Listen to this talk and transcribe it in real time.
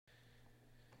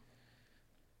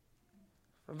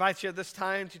I invite you at this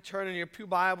time to turn in your pew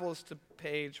Bibles to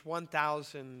page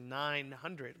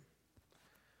 1900.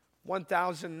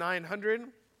 1900,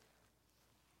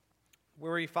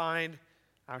 where we find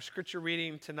our scripture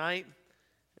reading tonight.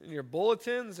 In your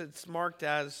bulletins, it's marked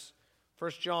as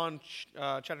 1 John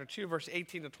chapter 2, verse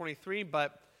 18 to 23,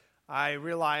 but I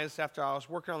realized after I was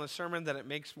working on the sermon that it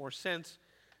makes more sense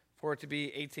for it to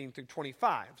be 18 through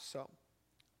 25, so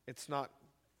it's not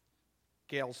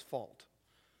Gail's fault.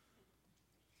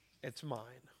 It's mine.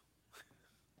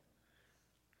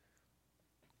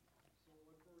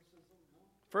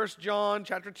 So 1 John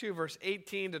chapter 2, verse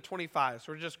 18 to 25.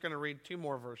 So we're just going to read two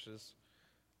more verses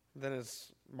than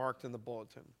is marked in the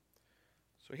bulletin.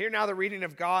 So hear now the reading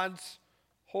of God's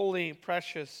holy,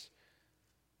 precious,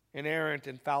 inerrant,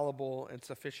 infallible, and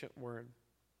sufficient word.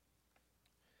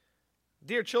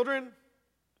 Dear children,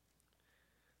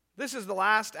 this is the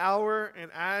last hour, and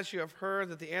as you have heard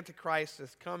that the Antichrist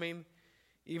is coming,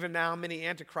 even now many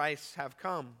antichrists have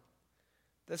come.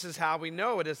 This is how we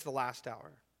know it is the last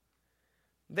hour.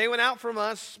 They went out from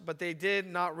us, but they did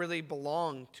not really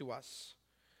belong to us.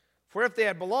 For if they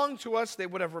had belonged to us, they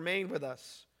would have remained with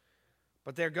us.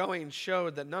 But their going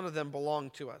showed that none of them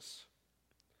belonged to us.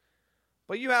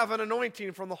 But you have an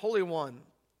anointing from the Holy One,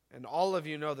 and all of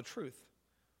you know the truth.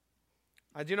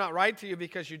 I do not write to you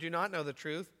because you do not know the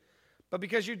truth, but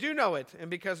because you do know it, and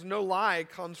because no lie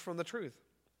comes from the truth.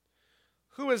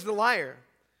 Who is the liar?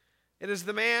 It is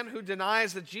the man who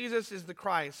denies that Jesus is the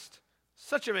Christ.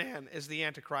 Such a man is the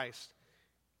Antichrist.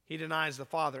 He denies the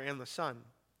Father and the Son.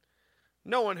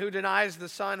 No one who denies the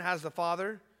Son has the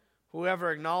Father. Whoever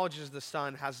acknowledges the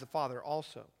Son has the Father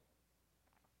also.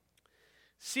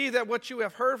 See that what you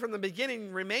have heard from the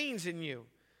beginning remains in you.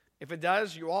 If it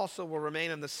does, you also will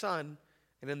remain in the Son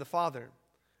and in the Father.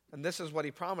 And this is what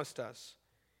he promised us,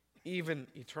 even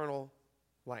eternal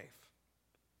life.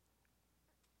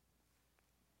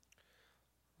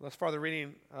 Thus far, the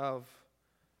reading of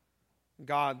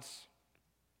God's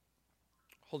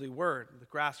holy word. The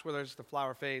grass withers, the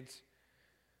flower fades,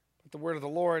 but the word of the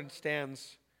Lord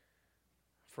stands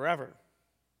forever.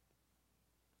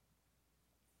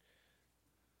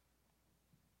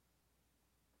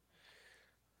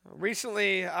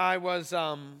 Recently, I was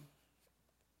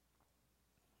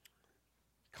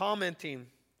commenting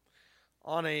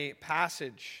on a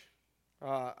passage,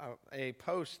 a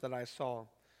post that I saw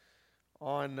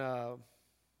on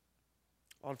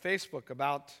Facebook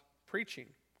about preaching.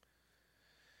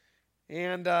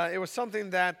 And it was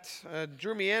something that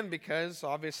drew me in because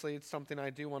obviously it's something I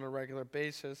do on a regular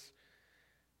basis.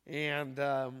 And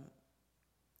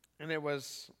it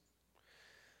was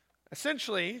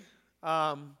essentially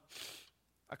a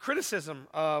criticism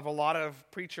of a lot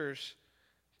of preachers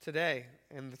today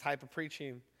and the type of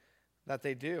preaching that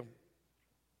they do.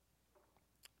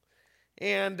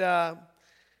 And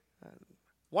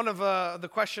one of the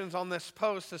questions on this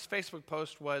Facebook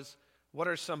post was, what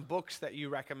are some books that you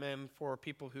recommend for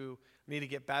people who need to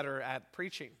get better at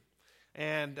preaching?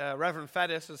 And Reverend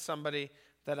Fettis is somebody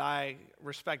that I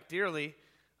respect dearly,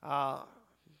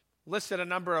 listed a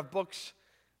number of books,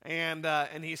 and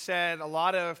he said a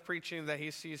lot of preaching that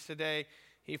he sees today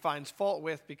he finds fault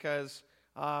with because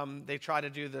they try to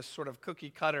do this sort of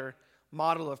cookie-cutter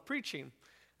model of preaching.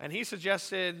 And he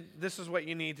suggested this is what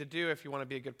you need to do if you want to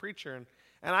be a good preacher.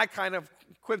 And I kind of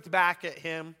quipped back at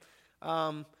him.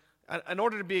 In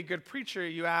order to be a good preacher,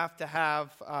 you have to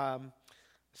have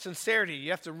sincerity.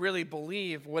 You have to really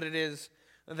believe what it is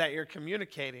that you're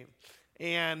communicating.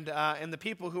 And the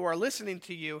people who are listening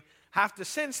to you have to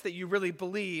sense that you really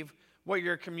believe what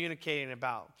you're communicating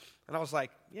about. And I was like,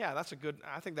 yeah,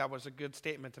 I think that was a good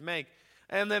statement to make.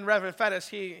 And then Reverend Fettis,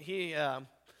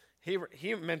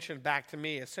 he mentioned back to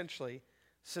me, essentially,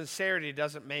 sincerity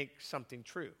doesn't make something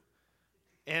true.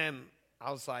 And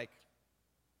I was like,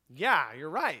 yeah, you're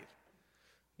right.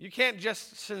 You can't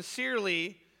just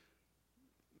sincerely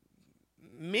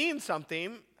mean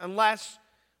something unless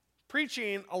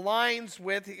preaching aligns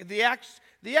with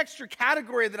the extra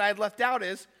category that I had left out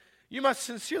is you must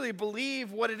sincerely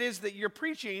believe what it is that you're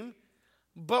preaching,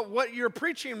 but what you're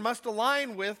preaching must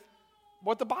align with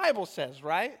what the Bible says,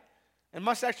 right? It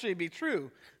must actually be true.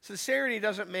 Sincerity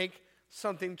doesn't make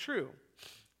something true.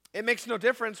 It makes no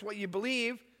difference what you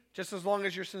believe, just as long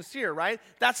as you're sincere, right?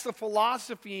 That's the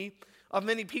philosophy of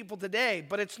many people today,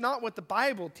 but it's not what the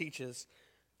Bible teaches.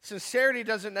 Sincerity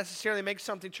doesn't necessarily make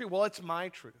something true. Well, it's my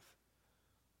truth.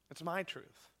 It's my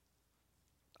truth.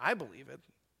 I believe it,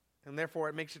 and therefore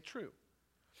it makes it true.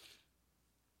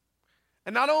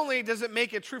 And not only does it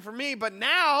make it true for me, but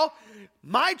now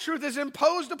my truth is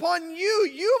imposed upon you.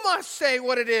 You must say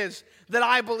what it is that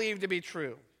I believe to be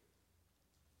true.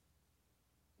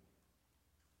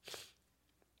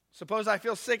 Suppose I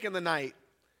feel sick in the night,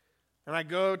 and I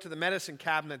go to the medicine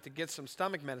cabinet to get some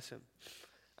stomach medicine.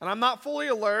 And I'm not fully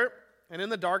alert, and in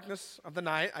the darkness of the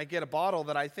night, I get a bottle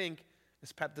that I think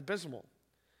is Pepto-Bismol.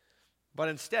 But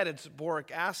instead, it's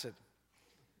boric acid.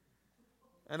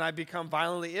 And I become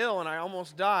violently ill, and I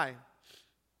almost die.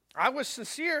 I was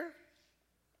sincere,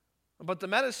 but the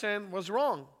medicine was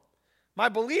wrong. My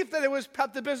belief that it was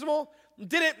Pepto-Bismol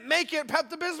didn't make it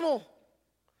Pepto-Bismol.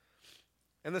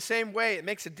 In the same way, it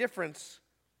makes a difference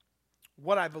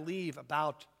what I believe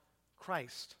about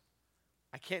Christ.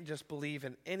 I can't just believe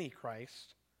in any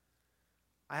Christ.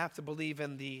 I have to believe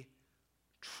in the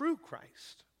true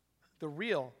Christ, the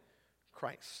real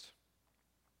Christ.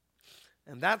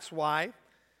 And that's why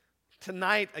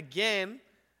tonight, again,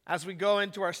 as we go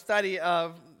into our study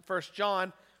of 1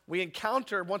 John, we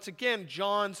encounter, once again,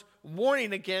 John's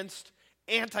warning against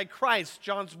Antichrist.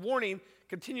 John's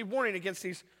continued warning against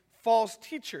these false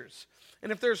teachers.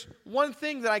 And if there's one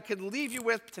thing that I could leave you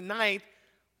with tonight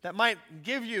that might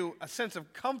give you a sense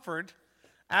of comfort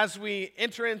as we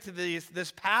enter into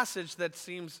this passage that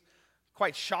seems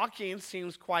quite shocking,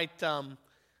 seems quite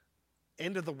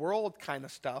end of the world kind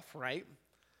of stuff, right?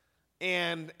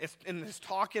 And it's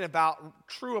talking about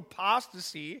true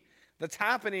apostasy that's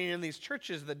happening in these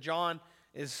churches that John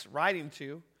is writing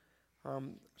to.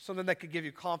 Something that could give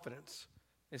you confidence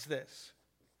is this.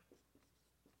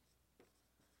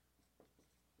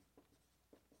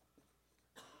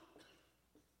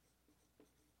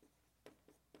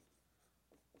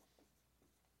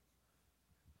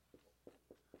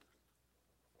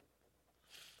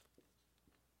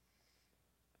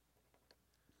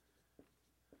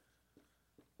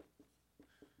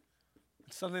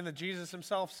 It's something that Jesus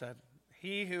himself said.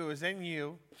 He who is in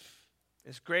you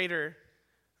is greater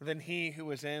than he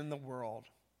who is in the world.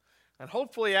 And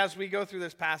hopefully as we go through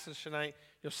this passage tonight,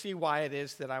 you'll see why it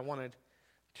is that I wanted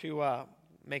to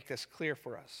make this clear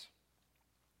for us.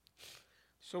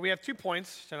 So we have 2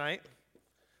 points tonight.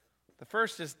 The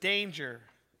first is danger.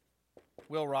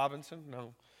 Will Robinson?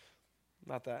 No,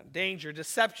 not that. Danger,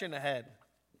 deception ahead.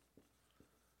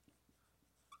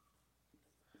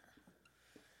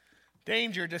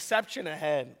 Danger, deception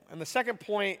ahead. And the second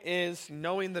point is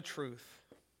knowing the truth.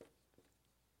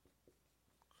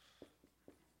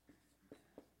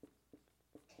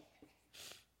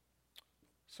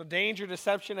 So danger,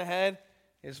 deception ahead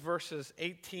is verses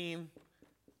 18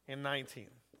 and 19.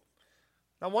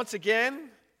 Now once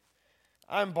again,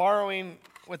 I'm borrowing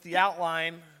with the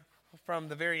outline from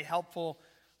the very helpful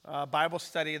Bible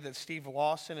study that Steve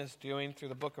Lawson is doing through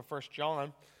the book of 1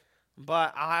 John.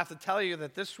 But I'll have to tell you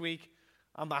that this week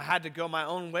I had to go my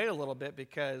own way a little bit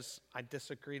because I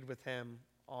disagreed with him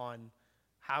on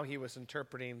how he was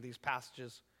interpreting these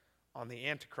passages on the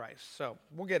Antichrist. So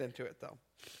we'll get into it though.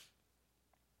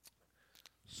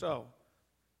 So,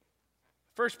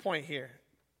 first point here,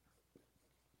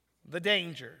 the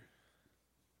danger.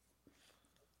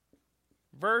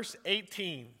 Verse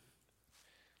 18,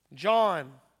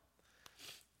 John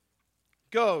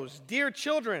goes, "Dear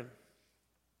children,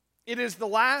 it is the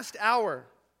last hour."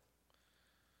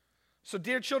 So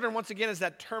dear children, once again, is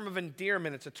that term of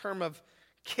endearment. It's a term of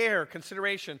care,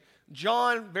 consideration.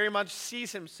 John very much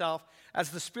sees himself as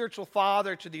the spiritual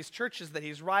father to these churches that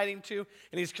he's writing to,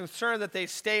 and he's concerned that they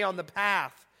stay on the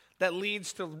path that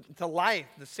leads to life,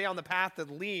 that stay on the path that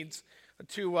leads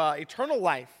to eternal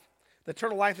life, the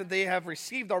eternal life that they have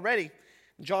received already.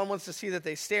 John wants to see that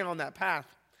they stay on that path.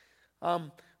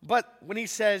 But when he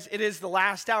says it is the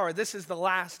last hour, this is the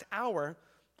last hour,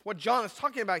 what John is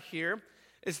talking about here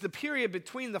is the period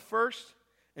between the first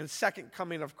and second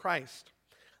coming of Christ.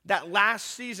 That last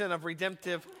season of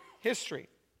redemptive history.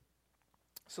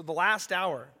 So the last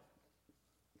hour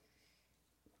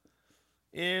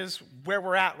is where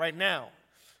we're at right now.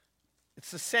 It's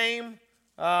the same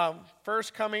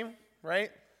first coming,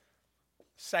 right?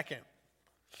 Second.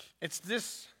 It's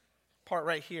this part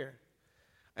right here.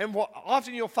 And what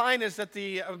often you'll find is that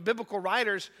the biblical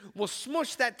writers will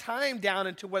smush that time down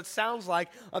into what sounds like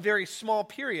a very small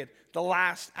period, the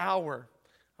last hour,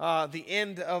 the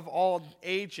end of all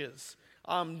ages.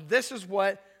 This is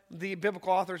what the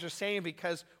biblical authors are saying,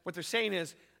 because what they're saying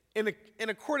is, in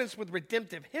accordance with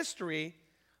redemptive history,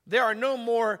 there are no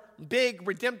more big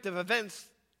redemptive events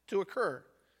to occur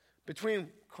between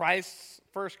Christ's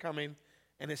first coming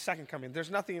and his second coming.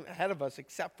 There's nothing ahead of us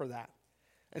except for that.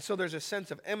 And so there's a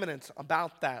sense of imminence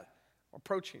about that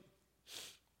approaching.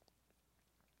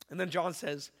 And then John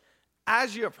says,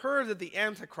 as you have heard that the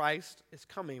Antichrist is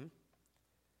coming,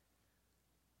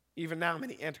 even now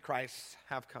many Antichrists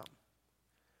have come.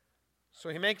 So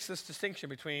he makes this distinction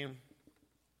between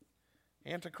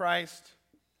Antichrist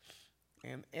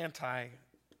and antichrists.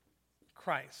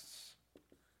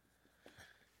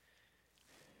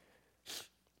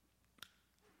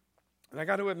 And I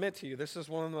got to admit to you, this is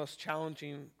one of the most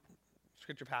challenging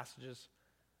scripture passages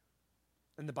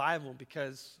in the Bible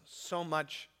because so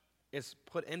much is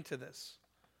put into this.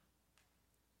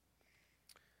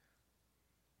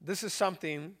 This is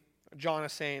something John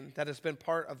is saying that has been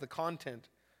part of the content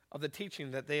of the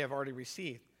teaching that they have already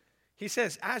received. He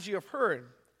says, as you have heard,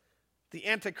 the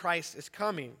Antichrist is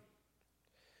coming.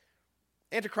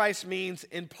 Antichrist means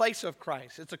in place of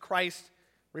Christ. It's a Christ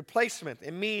replacement.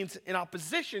 It means in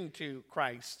opposition to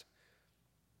Christ.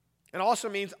 It also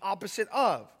means opposite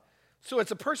of. So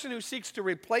it's a person who seeks to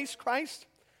replace Christ,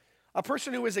 a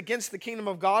person who is against the kingdom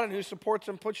of God and who supports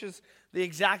and pushes the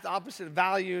exact opposite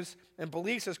values and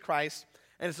beliefs as Christ,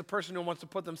 and it's a person who wants to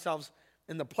put themselves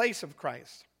in the place of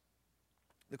Christ.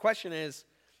 The question is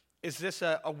this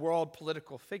a world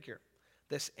political figure,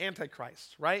 this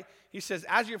Antichrist, right? He says,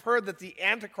 as you've heard that the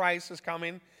Antichrist is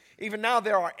coming, even now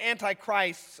there are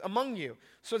antichrists among you.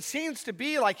 So it seems to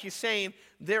be like he's saying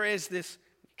there is this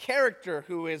character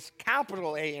who is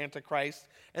capital A Antichrist,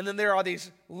 and then there are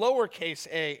these lowercase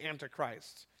a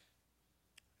Antichrists.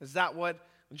 Is that what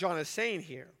John is saying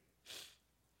here?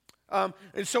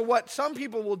 And so what some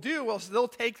people will do is they'll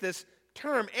take this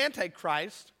term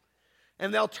Antichrist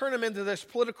and they'll turn him into this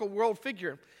political world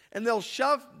figure, and they'll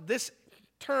shove this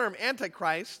term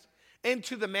Antichrist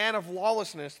into the man of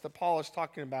lawlessness that Paul is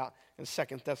talking about in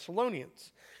 2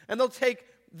 Thessalonians. And they'll take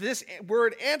this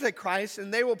word Antichrist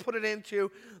and they will put it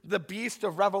into the beast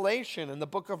of Revelation in the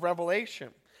book of Revelation.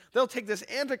 They'll take this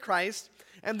Antichrist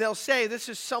and they'll say this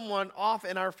is someone off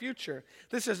in our future.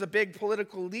 This is a big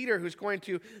political leader who's going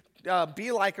to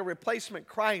be like a replacement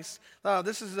Christ.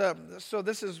 This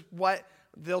is what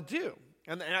they'll do.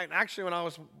 And actually when I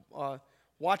was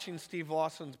watching Steve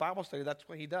Lawson's Bible study, that's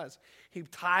what he does. He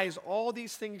ties all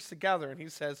these things together and he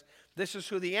says, this is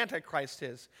who the Antichrist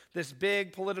is. This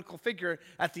big political figure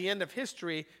at the end of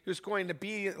history who's going to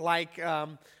be like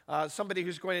somebody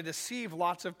who's going to deceive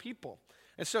lots of people.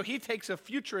 And so he takes a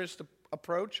futurist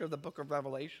approach of the book of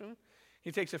Revelation.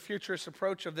 He takes a futurist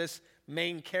approach of this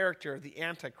main character, the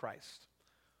Antichrist.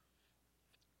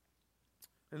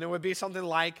 And it would be something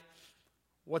like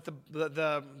what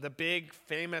the big,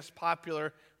 famous,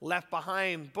 popular Left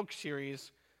Behind book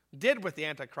series did with the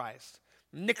Antichrist.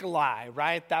 Nikolai,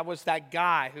 right? That was that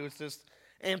guy who's this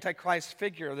Antichrist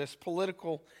figure, this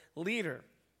political leader.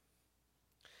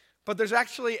 But there's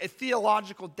actually a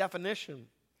theological definition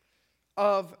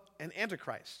of an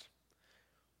Antichrist.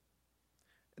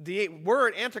 The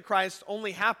word Antichrist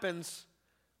only happens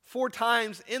 4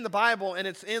 times in the Bible, and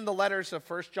it's in the letters of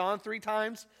 1 John 3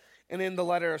 times, and in the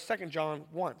letter of 2 John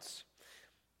once.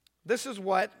 This is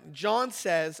what John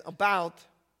says about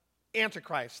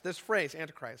Antichrist, this phrase,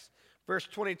 Antichrist. Verse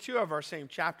 22 of our same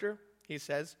chapter, he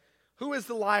says, "Who is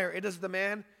the liar? It is the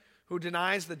man who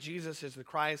denies that Jesus is the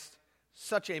Christ.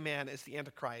 Such a man is the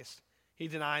Antichrist. He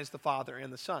denies the Father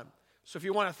and the Son." So if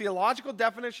you want a theological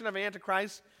definition of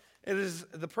Antichrist, it is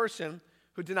the person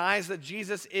who denies that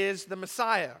Jesus is the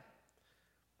Messiah.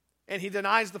 And he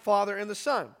denies the Father and the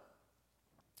Son.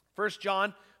 1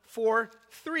 John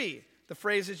 4:3, the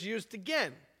phrase is used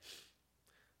again.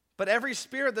 "But every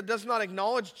spirit that does not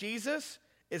acknowledge Jesus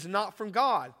is not from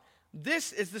God.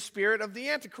 This is the spirit of the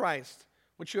Antichrist,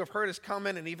 which you have heard is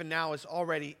coming and even now is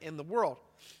already in the world."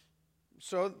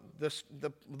 So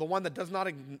the one that does not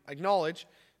acknowledge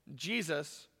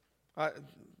Jesus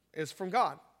is from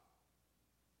God.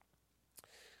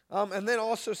 And then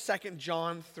also 2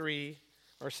 John 3,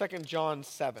 or 2 John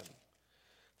 7.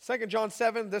 2 John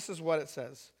 7, this is what it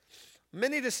says.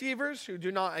 "Many deceivers who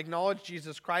do not acknowledge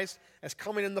Jesus Christ as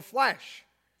coming in the flesh.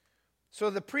 So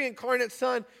the pre-incarnate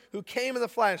Son who came in the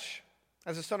flesh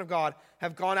as the Son of God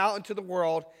have gone out into the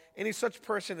world. Any such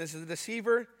person is a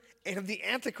deceiver and the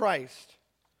Antichrist."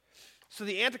 So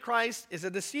the Antichrist is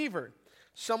a deceiver,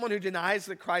 someone who denies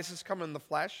that Christ has come in the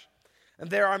flesh.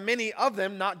 And there are many of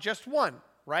them, not just one,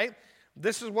 right?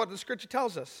 This is what the scripture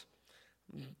tells us.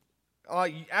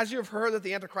 As you have heard that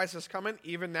the Antichrist is coming,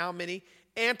 even now many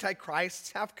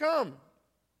Antichrists have come.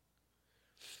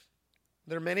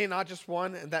 There are many, not just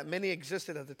one, and that many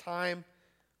existed at the time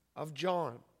of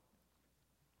John.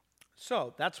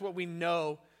 So that's what we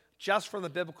know just from the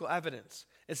biblical evidence.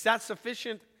 Is that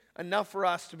sufficient enough for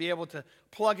us to be able to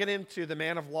plug it into the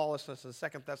man of lawlessness in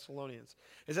 2 Thessalonians?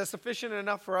 Is that sufficient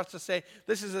enough for us to say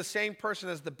this is the same person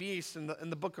as the beast in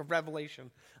the book of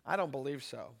Revelation? I don't believe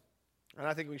so. And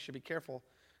I think we should be careful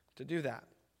to do that.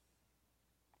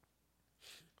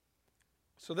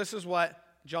 So this is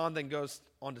what John then goes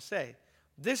on to say.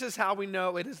 This is how we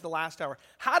know it is the last hour.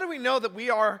 How do we know that we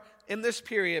are in this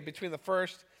period between the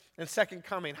first and second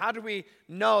coming? How do we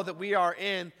know that we are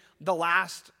in the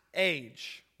last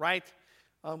age, right?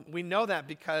 We know that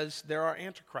because there are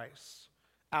antichrists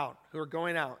out who are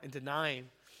going out and denying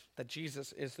that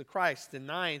Jesus is the Christ,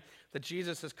 denying that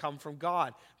Jesus has come from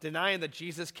God, denying that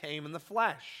Jesus came in the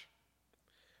flesh.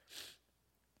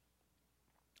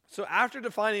 So after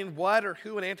defining what or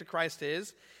who an antichrist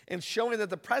is and showing that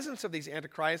the presence of these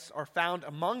antichrists are found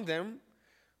among them,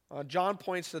 John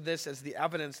points to this as the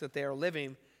evidence that they are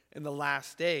living in the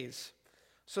last days.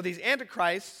 So these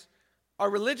antichrists are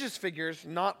religious figures,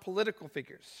 not political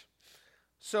figures.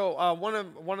 So one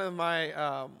of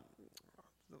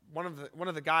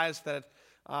the guys that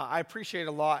I appreciate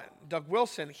a lot, Doug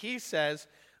Wilson, he says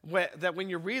that when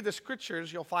you read the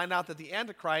scriptures, you'll find out that the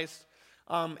antichrist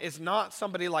is not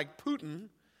somebody like Putin,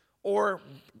 or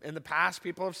in the past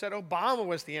people have said Obama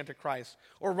was the Antichrist,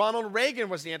 or Ronald Reagan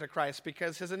was the Antichrist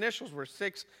because his initials were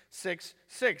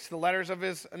 666. The letters of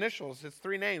his initials, his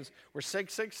three names, were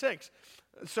 666.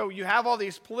 So you have all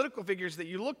these political figures that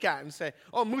you look at and say,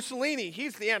 oh, Mussolini,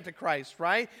 he's the Antichrist,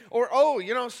 right? Or,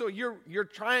 so you're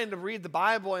trying to read the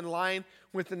Bible in line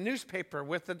with the newspaper,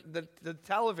 with the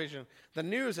television, the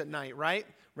news at night, right?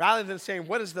 Rather than saying,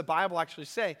 what does the Bible actually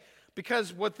say?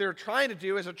 Because what they're trying to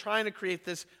do is they're trying to create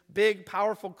this big,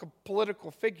 powerful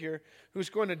political figure who's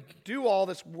going to do all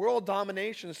this world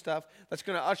domination stuff that's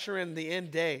going to usher in the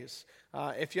end days,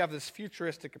 if you have this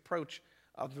futuristic approach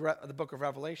of the book of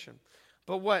Revelation.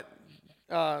 But what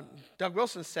Doug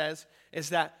Wilson says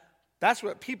is that that's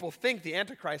what people think the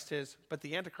Antichrist is, but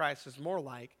the Antichrist is more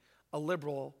like a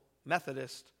liberal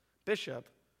Methodist bishop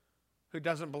who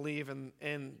doesn't believe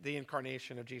in the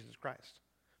incarnation of Jesus Christ.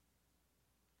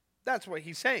 That's what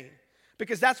he's saying,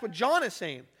 because that's what John is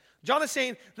saying. John is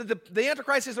saying that the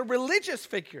Antichrist is a religious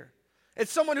figure.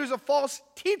 It's someone who's a false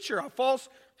teacher, a false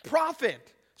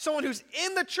prophet, someone who's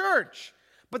in the church.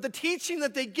 But the teaching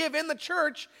that they give in the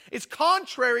church is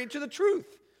contrary to the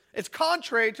truth. It's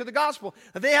contrary to the gospel.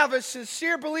 They have a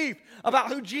sincere belief about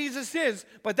who Jesus is,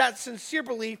 but that sincere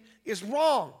belief is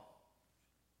wrong.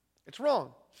 It's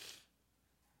wrong.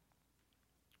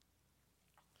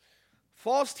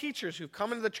 False teachers who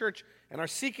come into the church and are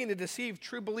seeking to deceive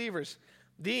true believers,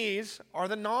 these are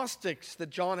the Gnostics that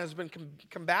John has been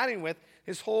combating with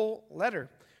his whole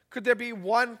letter. Could there be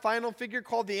one final figure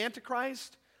called the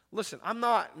Antichrist? Listen, I'm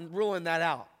not ruling that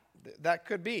out. That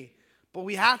could be. But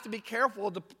we have to be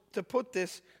careful to put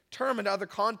this term into other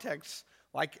contexts,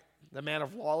 like the man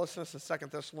of lawlessness in 2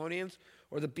 Thessalonians,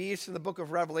 or the beast in the book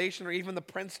of Revelation, or even the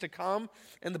prince to come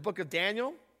in the book of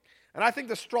Daniel. And I think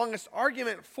the strongest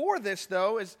argument for this,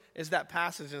 though, is that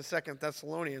passage in 2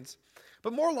 Thessalonians.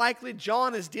 But more likely,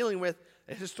 John is dealing with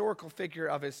a historical figure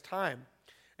of his time.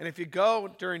 And if you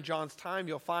go during John's time,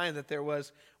 you'll find that there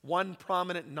was one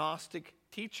prominent Gnostic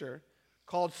teacher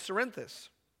called Cerinthus.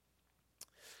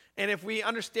 And if we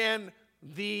understand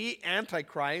the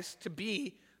Antichrist to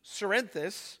be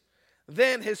Cerinthus,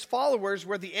 then his followers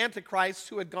were the Antichrists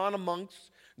who had gone amongst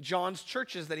John's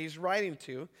churches that he's writing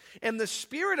to. And the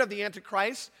spirit of the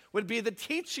Antichrist would be the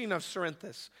teaching of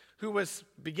Cerinthus, who was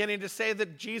beginning to say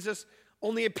that Jesus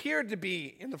only appeared to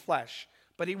be in the flesh.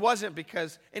 But he wasn't,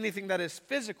 because anything that is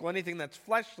physical, anything that's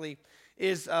fleshly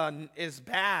is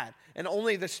bad. And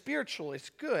only the spiritual is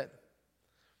good.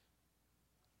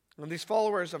 And these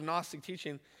followers of Gnostic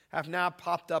teaching have now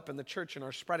popped up in the church and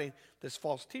are spreading this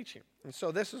false teaching. And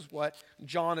so this is what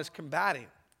John is combating.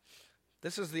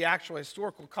 This is the actual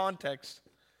historical context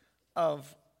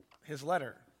of his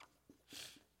letter.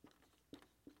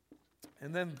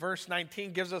 And then verse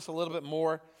 19 gives us a little bit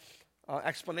more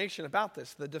explanation about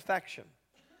this, the defection.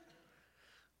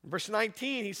 Verse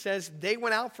 19, he says, they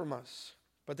went out from us,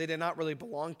 but they did not really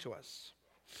belong to us.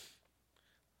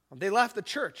 They left the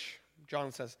church,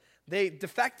 John says. They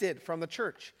defected from the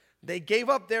church. They gave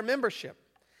up their membership.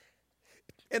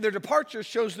 And their departure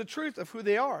shows the truth of who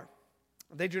they are.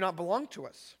 They do not belong to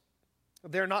us.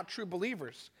 They're not true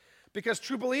believers. Because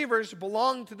true believers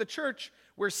belong to the church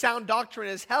where sound doctrine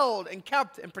is held and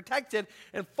kept and protected,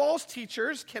 and false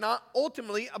teachers cannot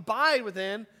ultimately abide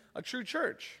within a true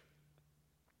church.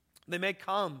 They may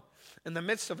come in the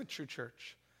midst of a true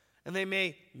church, and they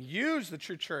may use the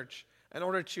true church in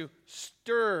order to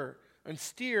stir and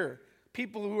steer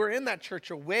people who are in that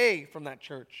church away from that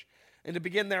church and to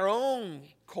begin their own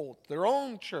cult, their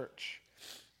own church.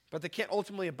 But they can't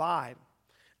ultimately abide.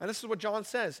 And this is what John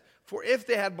says. For if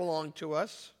they had belonged to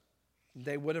us,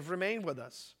 they would have remained with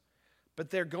us. But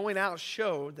their going out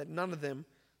showed that none of them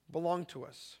belonged to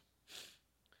us.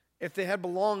 If they had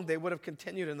belonged, they would have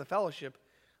continued in the fellowship.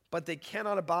 But they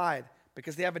cannot abide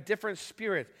Because they have a different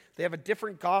spirit. They have a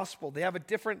different gospel. They have a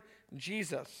different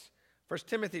Jesus. 1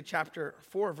 Timothy chapter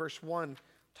 4, verse 1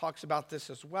 talks about this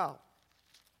as well.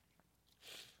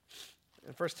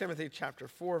 In 1 Timothy chapter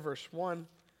 4, verse 1,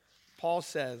 Paul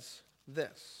says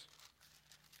this.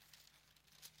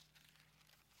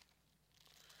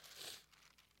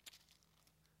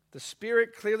 The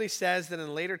Spirit clearly says that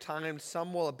in later times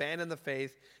some will abandon the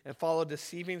faith and follow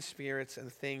deceiving spirits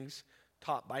and things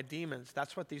taught by demons.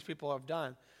 That's what these people have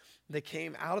done. They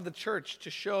came out of the church to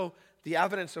show the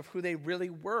evidence of who they really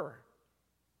were.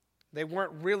 They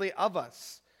weren't really of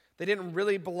us. They didn't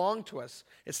really belong to us.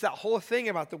 It's that whole thing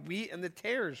about the wheat and the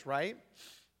tares, right?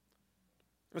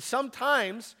 But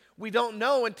sometimes we don't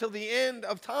know until the end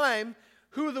of time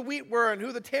who the wheat were and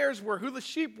who the tares were, who the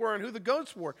sheep were and who the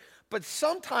goats were. But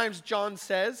sometimes, John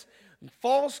says,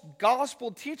 false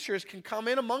gospel teachers can come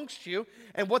in amongst you,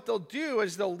 and what they'll do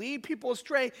is they'll lead people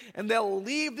astray, and they'll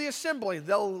leave the assembly,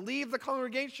 they'll leave the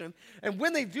congregation, and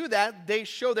when they do that, they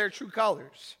show their true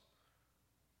colors.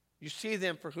 You see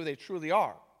them for who they truly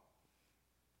are.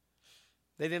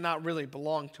 They did not really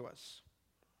belong to us.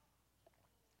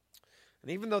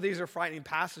 And even though these are frightening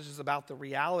passages about the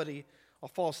reality of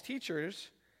false teachers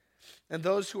and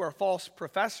those who are false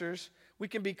professors, we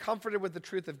can be comforted with the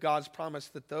truth of God's promise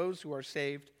that those who are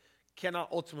saved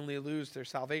cannot ultimately lose their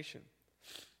salvation.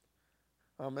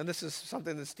 And this is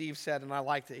something that Steve said, and I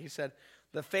liked it. He said,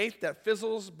 the faith that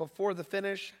fizzles before the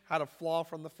finish had a flaw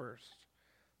from the first.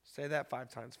 Say that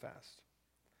 5 times fast.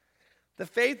 The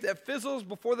faith that fizzles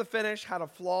before the finish had a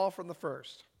flaw from the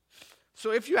first.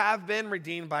 So if you have been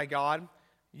redeemed by God,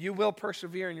 you will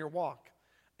persevere in your walk.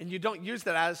 And you don't use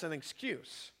that as an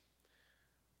excuse.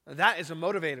 That is a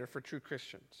motivator for true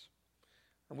Christians.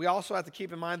 And we also have to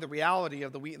keep in mind the reality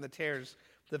of the wheat and the tares,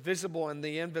 the visible and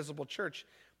the invisible church,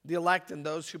 the elect and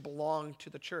those who belong to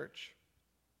the church.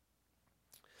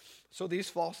 So these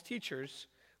false teachers,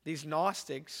 these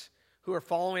Gnostics who are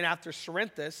following after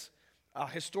Cerinthus, a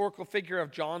historical figure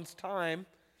of John's time.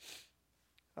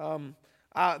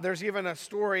 There's even a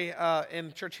story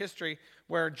in church history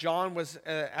where John was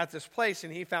at this place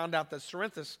and he found out that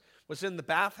Cerinthus was in the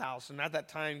bathhouse. And at that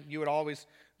time,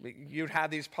 you'd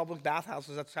have these public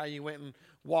bathhouses. That's how you went and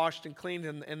washed and cleaned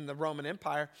in the Roman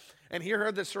Empire. And he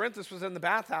heard that Cerinthus was in the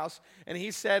bathhouse, and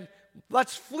he said,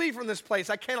 let's flee from this place.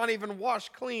 I cannot even wash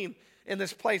clean in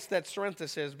this place that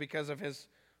Cerinthus is because of his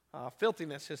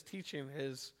filthiness, his teaching,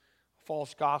 his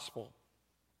false gospel.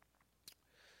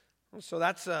 So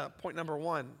that's point number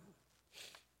 1.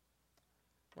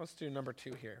 Let's do number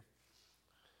 2 here.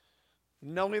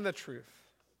 Knowing the truth.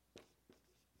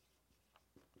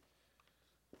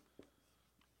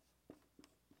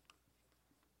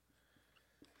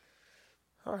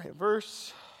 All right,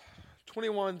 verse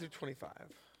 21 through 25.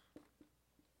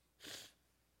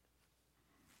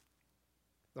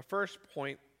 The first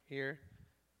point here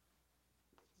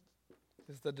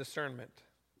is the discernment.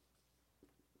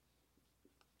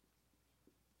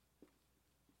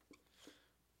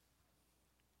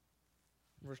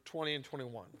 Verse 20 and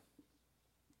 21.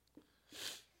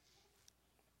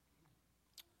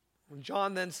 When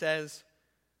John then says,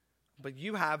 but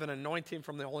you have an anointing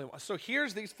from the Holy One. So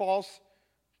here's these false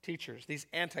teachers, these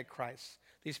antichrists,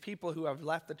 these people who have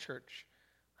left the church.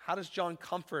 How does John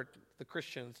comfort the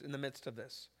Christians in the midst of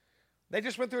this? They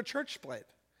just went through a church split.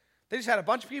 They just had a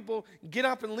bunch of people get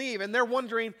up and leave, and they're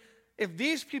wondering, if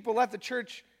these people left the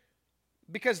church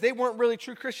because they weren't really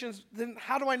true Christians, then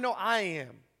how do I know I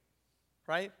am?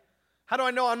 Right? How do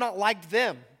I know I'm not like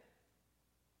them?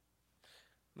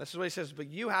 This is what he says, but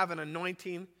you have an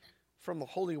anointing from the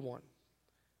Holy One,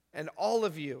 and all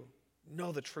of you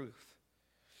know the truth.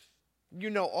 You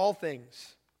know all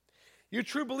things. You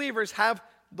true believers have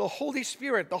the Holy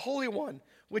Spirit, the Holy One,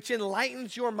 which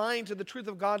enlightens your mind to the truth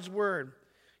of God's word.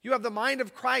 You have the mind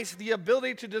of Christ, the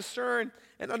ability to discern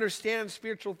and understand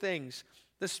spiritual things.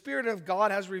 The Spirit of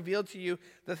God has revealed to you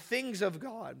the things of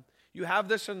God. You have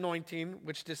this anointing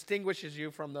which distinguishes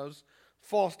you from those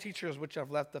false teachers which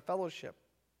have left the fellowship.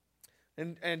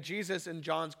 And Jesus in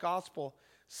John's gospel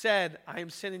said, I am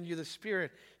sending you the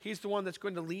Spirit. He's the one that's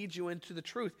going to lead you into the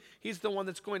truth. He's the one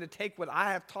that's going to take what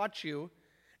I have taught you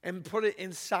and put it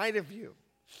inside of you.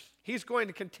 He's going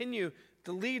to continue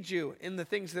to lead you in the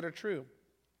things that are true.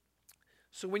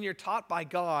 So when you're taught by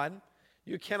God,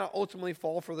 you cannot ultimately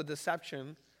fall for the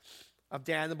deception of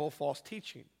damnable false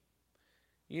teaching.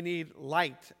 You need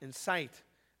light and sight,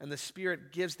 and the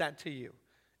Spirit gives that to you.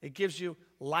 It gives you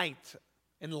light,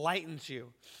 enlightens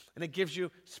you, and it gives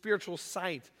you spiritual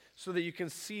sight so that you can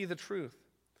see the truth.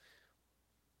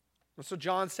 And so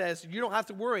John says, you don't have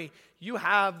to worry. You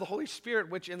have the Holy Spirit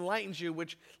which enlightens you,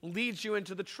 which leads you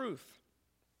into the truth.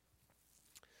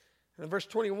 In verse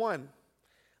 21,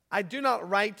 I do not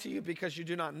write to you because you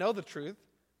do not know the truth,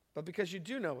 but because you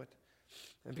do know it,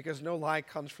 and because no lie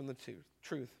comes from the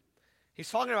truth. He's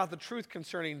talking about the truth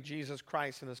concerning Jesus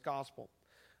Christ and his gospel.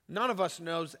 None of us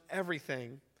knows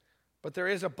everything, but there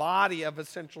is a body of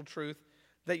essential truth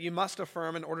that you must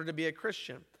affirm in order to be a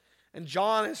Christian. And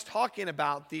John is talking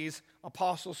about these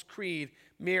Apostles' Creed,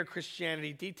 mere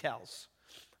Christianity details.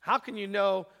 How can you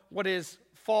know what is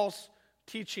false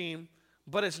teaching,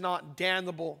 but it's not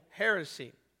damnable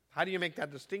heresy? How do you make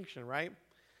that distinction, right?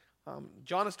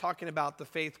 John is talking about the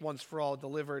faith once for all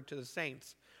delivered to the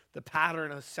saints, the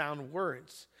pattern of sound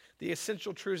words, the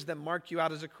essential truths that mark you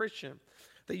out as a Christian,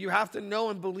 that you have to know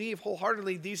and believe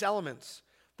wholeheartedly these elements,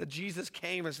 that Jesus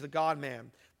came as the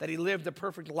God-man, that he lived a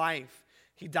perfect life,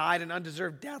 he died an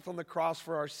undeserved death on the cross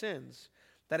for our sins,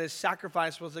 that his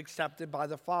sacrifice was accepted by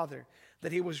the Father,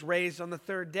 that he was raised on the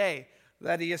third day,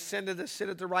 that he ascended to sit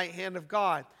at the right hand of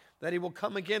God, that he will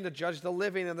come again to judge the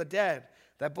living and the dead,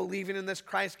 that believing in this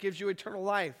Christ gives you eternal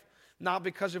life, not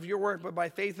because of your work, but by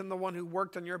faith in the one who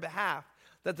worked on your behalf,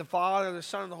 that the Father, the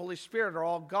Son, and the Holy Spirit are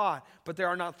all God, but there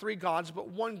are not three gods, but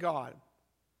one God,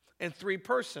 and three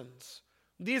persons.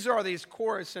 These are these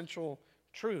core essential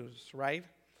truths, right?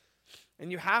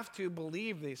 And you have to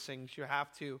believe these things. You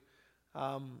have to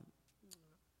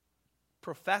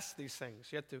profess these things.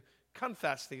 You have to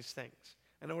confess these things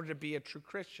in order to be a true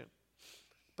Christian.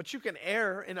 But you can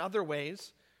err in other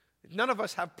ways. None of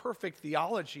us have perfect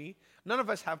theology. None of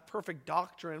us have perfect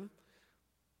doctrine.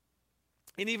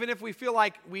 And even if we feel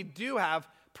like we do have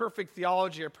perfect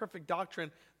theology or perfect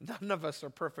doctrine, none of us are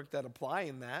perfect at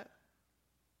applying that.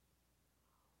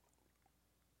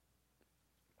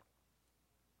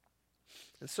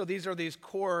 And so these are these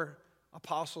core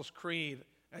Apostles' Creed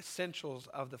essentials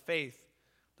of the faith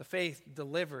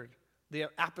delivered, the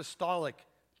apostolic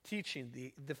teaching,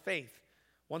 the faith,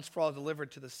 once for all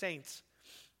delivered to the saints.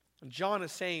 And John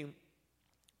is saying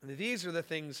that these are the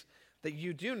things that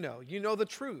you do know. You know the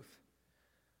truth.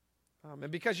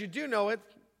 And because you do know it,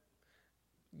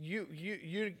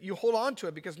 you hold on to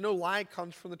it because no lie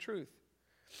comes from the truth.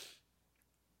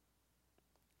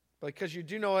 Because you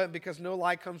do know it, because no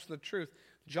lie comes from the truth,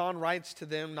 John writes to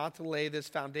them not to lay this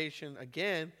foundation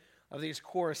again of these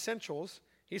core essentials.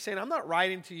 He's saying, I'm not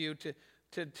writing to you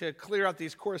to clear out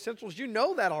these core essentials. You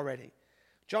know that already.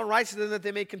 John writes to them that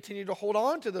they may continue to hold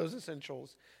on to those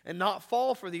essentials and not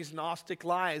fall for these Gnostic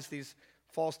lies, these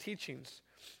false teachings.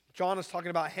 John is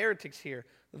talking about heretics here,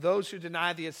 those who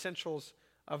deny the essentials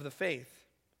of the faith.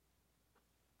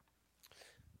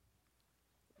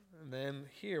 And then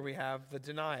here we have the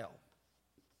denial.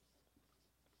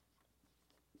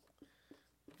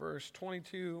 Verse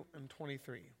 22 and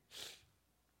 23.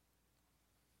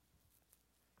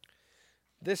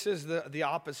 This is the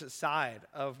opposite side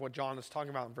of what John is talking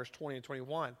about in verse 20 and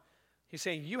 21. He's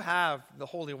saying, you have the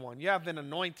Holy One. You have an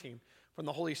anointing from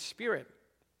the Holy Spirit.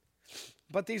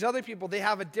 But these other people, they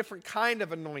have a different kind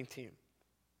of anointing.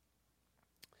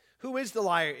 Who is the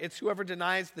liar? It's whoever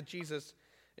denies that Jesus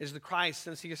is the Christ,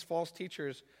 since these false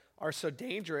teachers are so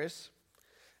dangerous.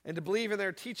 And to believe in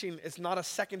their teaching is not a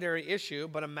secondary issue,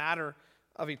 but a matter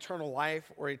of eternal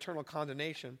life or eternal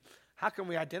condemnation. How can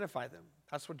we identify them?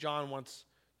 That's what John wants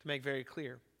to make very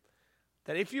clear.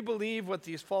 That if you believe what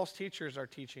these false teachers are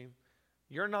teaching,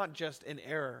 you're not just in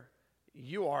error,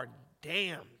 you are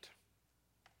damned.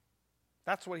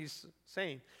 That's what he's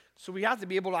saying. So we have to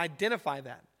be able to identify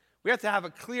that. We have to have a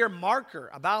clear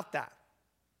marker about that.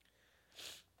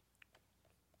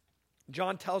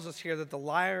 John tells us here that the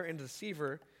liar and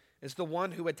deceiver is the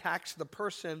one who attacks the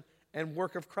person and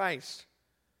work of Christ.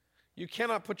 You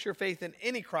cannot put your faith in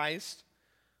any Christ.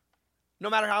 No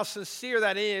matter how sincere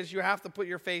that is, you have to put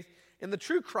your faith in the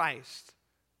true Christ,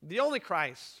 the only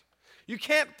Christ. You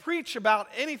can't preach about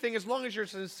anything as long as you're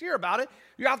sincere about it.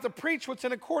 You have to preach what's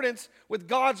in accordance with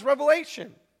God's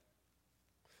revelation.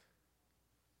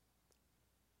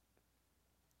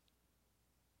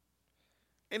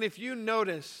 And if you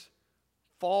notice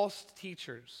false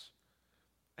teachers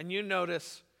and you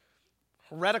notice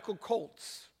heretical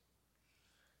cults,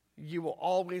 you will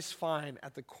always find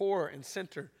at the core and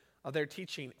center of their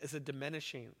teaching is a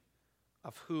diminishing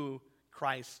of who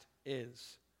Christ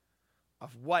is,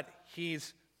 of what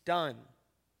he's done,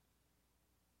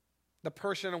 the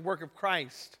person and work of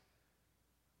Christ.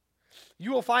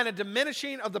 You will find a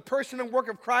diminishing of the person and work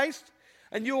of Christ,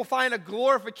 and you will find a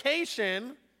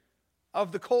glorification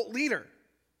of the cult leader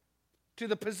to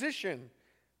the position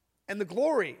and the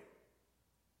glory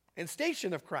and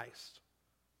station of Christ.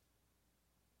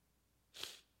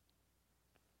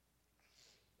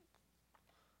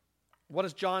 What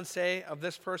does John say of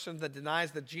this person that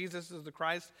denies that Jesus is the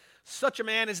Christ? Such a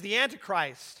man is the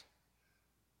Antichrist.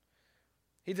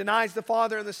 He denies the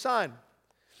Father and the Son.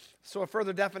 So a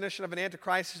further definition of an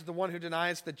Antichrist is the one who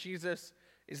denies that Jesus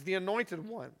is the anointed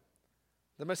one,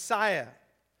 the Messiah.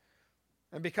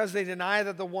 And because they deny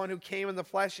that the one who came in the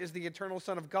flesh is the eternal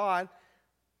Son of God,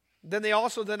 then they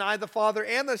also deny the Father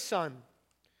and the Son.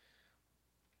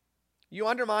 You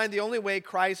undermine the only way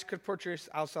Christ could purchase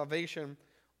our salvation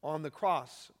on the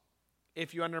cross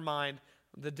if you undermine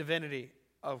the divinity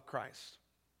of Christ.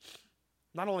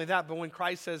 Not only that, but when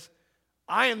Christ says,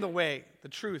 I am the way, the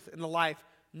truth, and the life,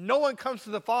 no one comes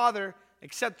to the Father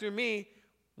except through me,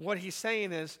 what he's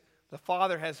saying is the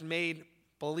Father has made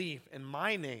belief in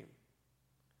my name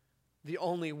the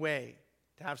only way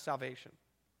to have salvation.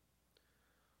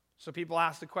 So people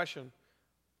ask the question,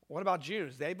 what about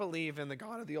Jews? They believe in the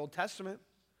God of the Old Testament.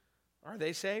 Are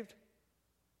they saved?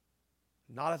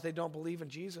 Not if they don't believe in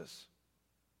Jesus.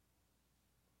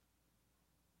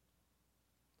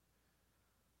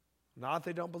 Not if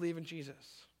they don't believe in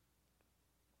Jesus.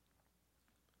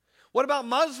 What about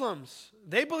Muslims?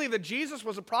 They believe that Jesus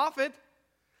was a prophet,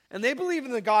 and they believe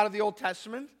in the God of the Old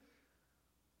Testament.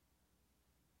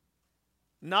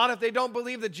 Not if they don't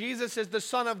believe that Jesus is the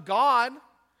Son of God,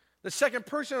 the second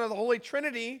person of the Holy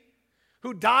Trinity,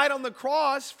 who died on the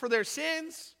cross for their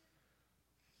sins.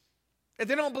 If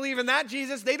they don't believe in that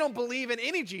Jesus, they don't believe in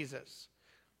any Jesus.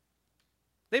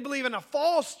 They believe in a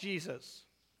false Jesus.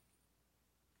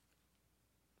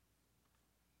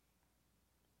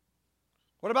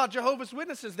 What about Jehovah's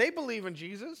Witnesses? They believe in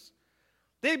Jesus.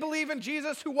 They believe in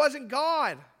Jesus who wasn't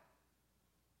God.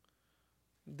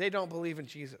 They don't believe in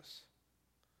Jesus.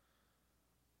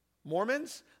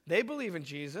 Mormons, they believe in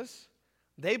Jesus.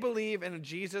 They believe in a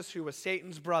Jesus who was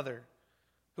Satan's brother,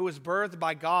 who was birthed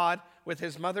by God with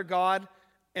his mother God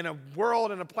in a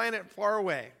world and a planet far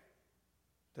away.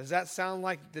 Does that sound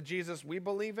like the Jesus we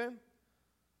believe in?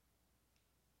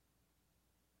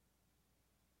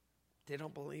 They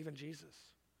don't believe in Jesus.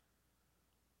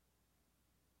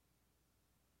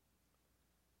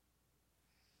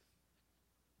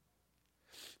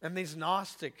 And these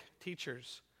Gnostic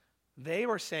teachers, they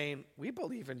were saying, we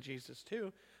believe in Jesus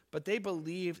too, but they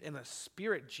believed in a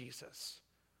spirit Jesus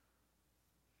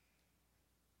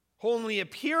who only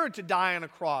appeared to die on a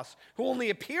cross, who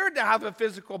only appeared to have a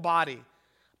physical body.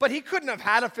 But he couldn't have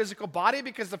had a physical body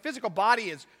because the physical body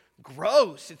is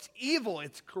gross, it's evil,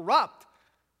 it's corrupt.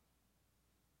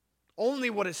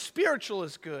 Only what is spiritual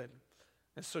is good.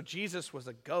 And so Jesus was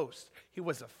a ghost. He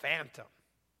was a phantom.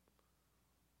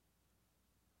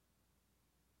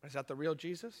 Is that the real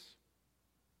Jesus?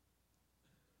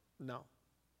 No.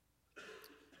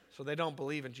 So they don't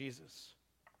believe in Jesus.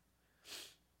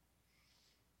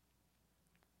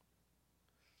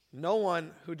 No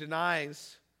one who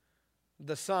denies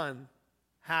the Son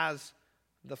has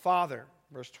the Father.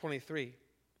 Verse 23.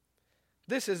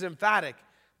 This is emphatic.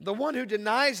 The one who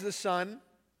denies the Son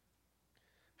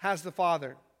has the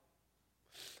Father.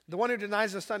 The one who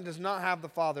denies the Son does not have the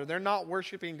Father. They're not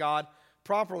worshiping God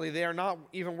properly. They are not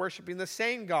even worshiping the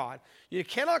same God. You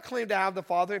cannot claim to have the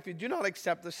Father if you do not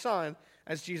accept the Son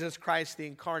as Jesus Christ, the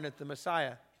incarnate, the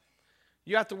Messiah.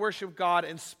 You have to worship God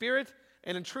in spirit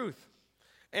and in truth.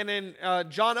 And in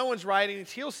John Owen's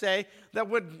writings, he'll say that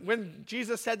when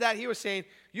Jesus said that, he was saying,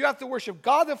 you have to worship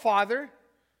God the Father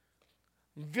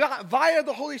via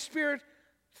the Holy Spirit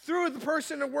through the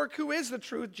person and work who is the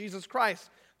truth, Jesus Christ.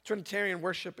 Trinitarian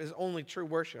worship is only true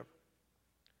worship.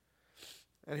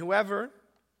 And whoever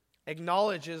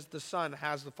acknowledges the Son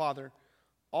has the Father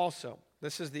also.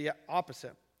 This is the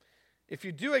opposite. If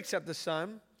you do accept the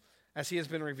Son, as he has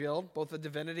been revealed, both the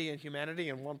divinity and humanity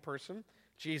in one person,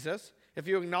 Jesus, if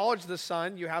you acknowledge the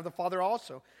Son, you have the Father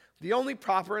also. The only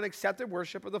proper and accepted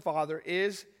worship of the Father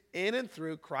is in and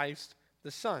through Christ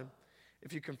the Son.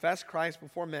 If you confess Christ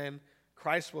before men,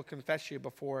 Christ will confess you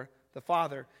before the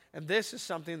Father. And this is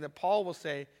something that Paul will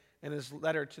say in his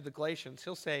letter to the Galatians.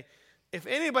 He'll say, if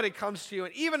anybody comes to you,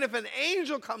 and even if an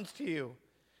angel comes to you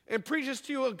and preaches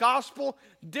to you a gospel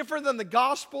different than the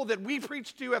gospel that we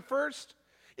preached to you at first,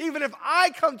 even if I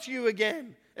come to you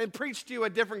again and preach to you a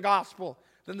different gospel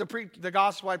than the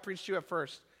gospel I preached to you at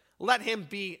first, let him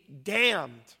be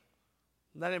damned.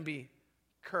 Let him be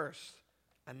cursed,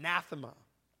 anathema.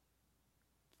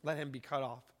 Let him be cut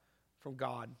off from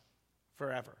God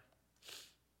forever.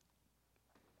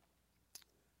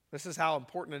 This is how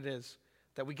important it is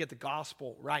that we get the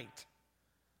gospel right.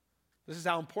 This is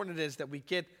how important it is that we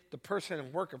get the person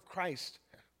and work of Christ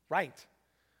right.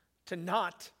 To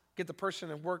not get the person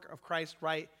and work of Christ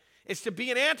right is to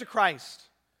be an antichrist.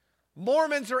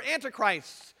 Mormons are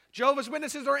antichrists. Jehovah's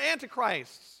Witnesses are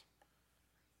antichrists.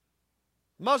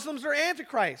 Muslims are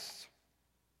antichrists.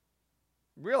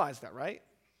 Realize that, right?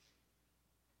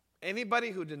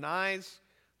 Anybody who denies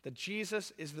that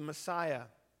Jesus is the Messiah,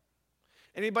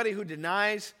 anybody who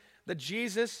denies that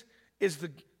Jesus is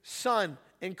the Son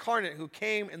incarnate who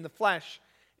came in the flesh,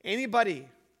 anybody,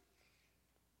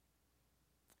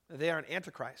 they are an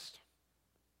antichrist.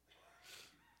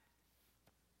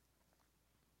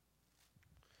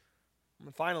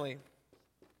 And finally,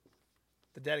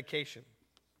 the dedication.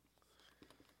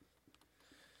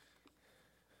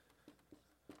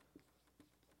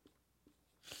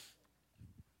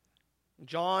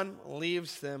 John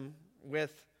leaves them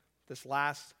with this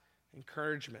last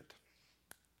encouragement.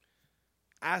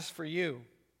 As for you,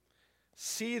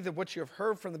 see that what you have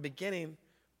heard from the beginning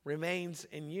remains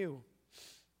in you.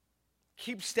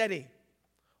 Keep steady.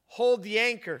 Hold the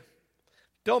anchor.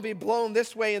 Don't be blown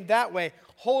this way and that way.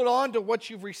 Hold on to what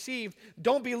you've received.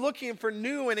 Don't be looking for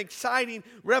new and exciting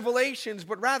revelations,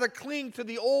 but rather cling to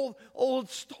the old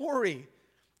story,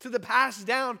 to the passed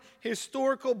down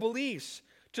historical beliefs,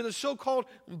 to the so-called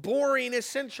boring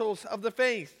essentials of the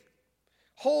faith.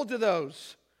 Hold to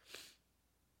those.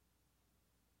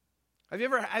 Have you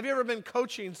ever been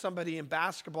coaching somebody in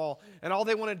basketball and all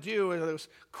they want to do is those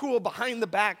cool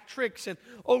behind-the-back tricks and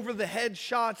over-the-head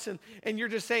shots and you're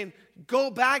just saying,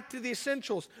 go back to the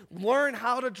essentials. Learn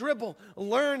how to dribble.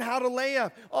 Learn how to lay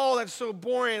up. Oh, that's so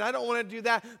boring. I don't want to do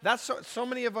that. That's so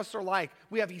many of us are like.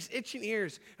 We have these itching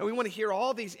ears and we want to hear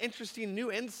all these interesting new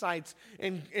insights.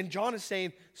 And John is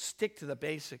saying, stick to the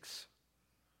basics.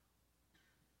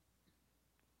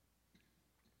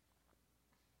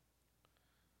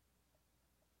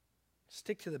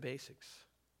 Stick to the basics,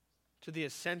 to the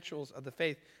essentials of the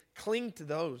faith. Cling to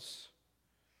those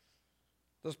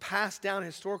passed down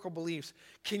historical beliefs.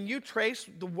 Can you trace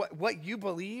what you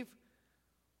believe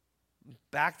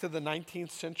back to the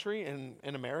 19th century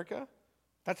in America?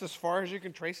 That's as far as you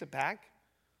can trace it back?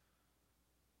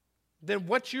 Then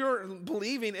what you're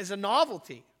believing is a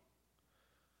novelty.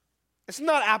 It's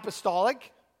not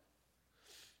apostolic.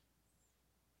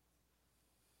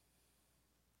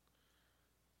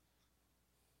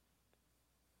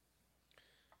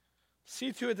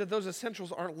 See to it that those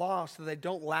essentials aren't lost, that they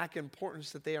don't lack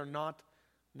importance, that they are not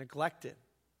neglected.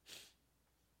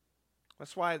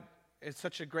 That's why it's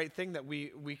such a great thing that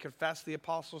we confess the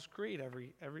Apostles' Creed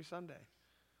every Sunday,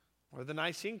 or the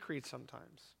Nicene Creed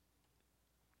sometimes.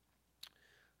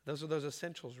 Those are those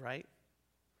essentials, right?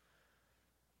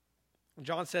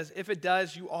 John says, if it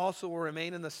does, you also will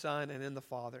remain in the Son and in the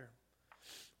Father.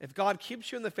 If God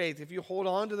keeps you in the faith, if you hold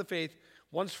on to the faith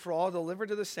once for all delivered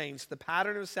to the saints, the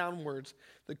pattern of sound words,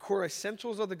 the core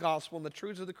essentials of the gospel and the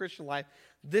truths of the Christian life,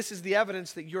 this is the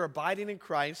evidence that you're abiding in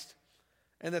Christ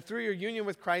and that through your union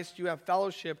with Christ you have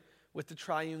fellowship with the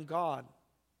triune God.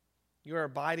 You are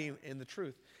abiding in the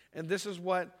truth. And this is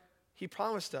what he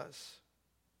promised us,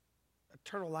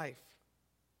 eternal life.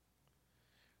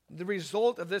 The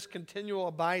result of this continual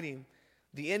abiding,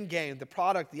 the end game, the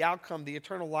product, the outcome, the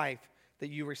eternal life that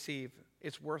you receive,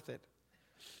 it's worth it.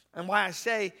 And why I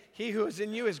say he who is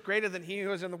in you is greater than he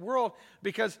who is in the world,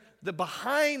 because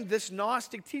behind this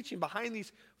Gnostic teaching, behind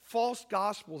these false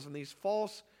gospels and these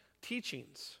false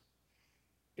teachings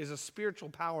is a spiritual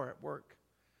power at work,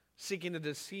 seeking to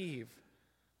deceive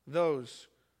those,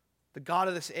 the God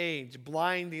of this age,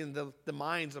 blinding the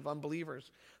minds of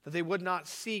unbelievers, that they would not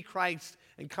see Christ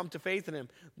and come to faith in him.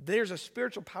 There's a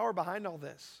spiritual power behind all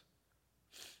this.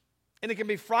 And it can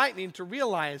be frightening to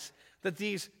realize that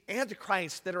these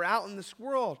antichrists that are out in this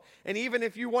world, and even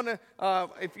if you want to,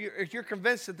 if you're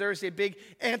convinced that there's a big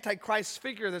antichrist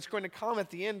figure that's going to come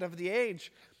at the end of the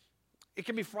age, it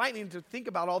can be frightening to think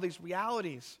about all these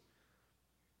realities.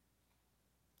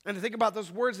 And to think about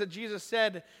those words that Jesus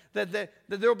said, that there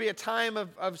will be a time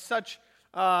of such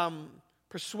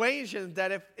persuasion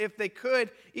that if they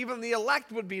could, even the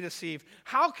elect would be deceived.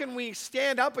 How can we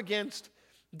stand up against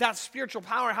that spiritual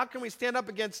power? How can we stand up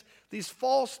against these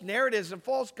false narratives and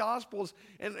false gospels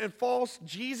and false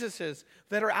Jesuses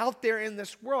that are out there in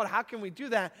this world? How can we do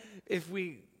that if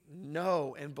we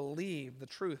know and believe the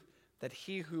truth that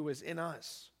he who is in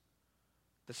us,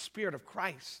 the Spirit of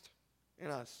Christ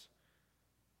in us,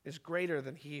 is greater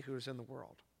than he who is in the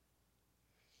world?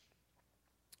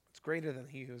 It's greater than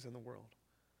he who is in the world.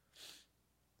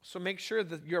 So make sure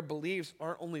that your beliefs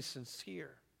aren't only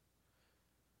sincere,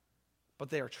 but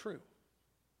they are true.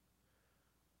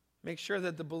 Make sure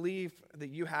that the belief that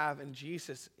you have in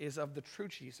Jesus is of the true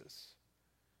Jesus,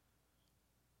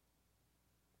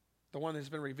 the one that's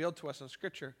been revealed to us in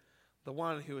Scripture, the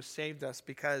one who has saved us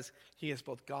because he is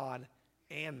both God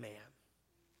and man.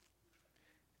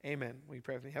 Amen. Will you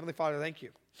pray with me? Heavenly Father, thank you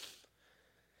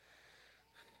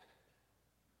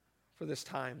for this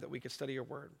time that we could study your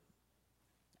word.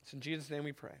 It's in Jesus' name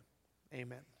we pray.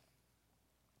 Amen.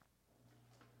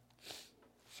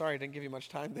 Sorry I didn't give you much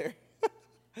time there.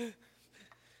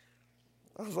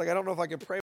 I was like, I don't know if I could pray